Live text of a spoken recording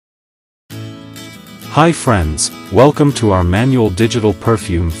Hi friends, welcome to our manual digital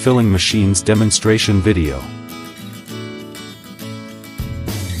perfume filling machines demonstration video.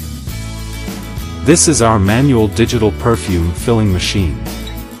 This is our manual digital perfume filling machine.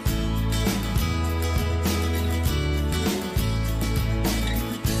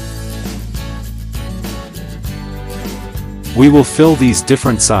 We will fill these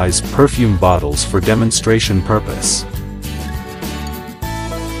different size perfume bottles for demonstration purpose.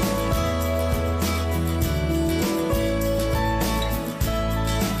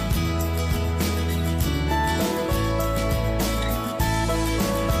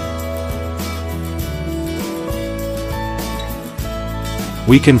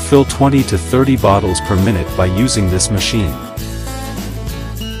 We can fill 20 to 30 bottles per minute by using this machine.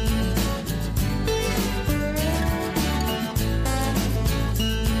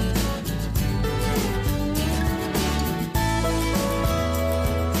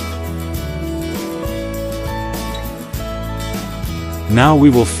 Now we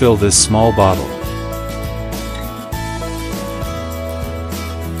will fill this small bottle.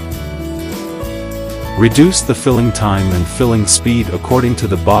 Reduce the filling time and filling speed according to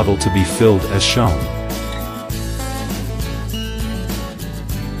the bottle to be filled as shown.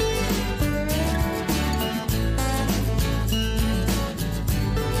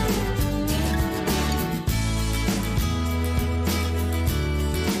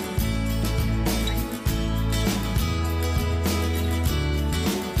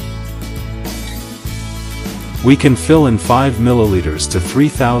 We can fill in 5 milliliters to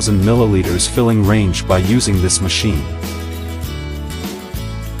 3000 milliliters filling range by using this machine.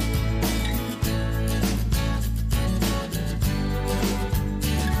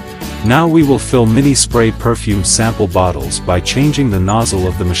 Now we will fill mini spray perfume sample bottles by changing the nozzle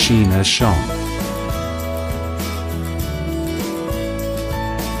of the machine as shown.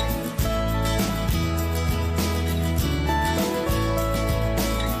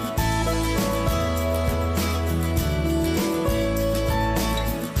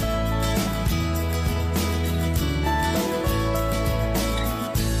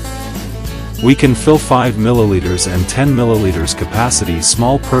 We can fill 5 milliliters and 10 milliliters capacity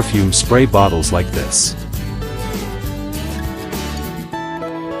small perfume spray bottles like this.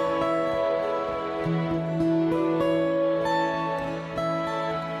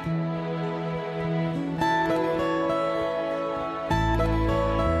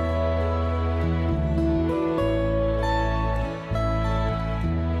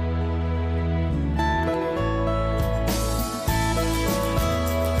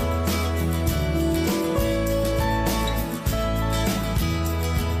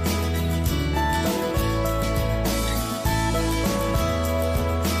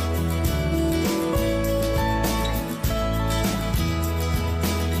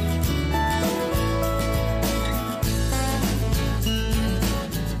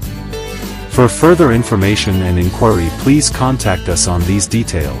 For further information and inquiry, please contact us on these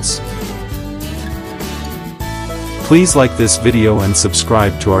details. Please like this video and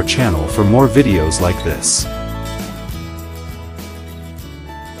subscribe to our channel for more videos like this.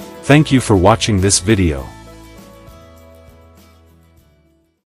 Thank you for watching this video.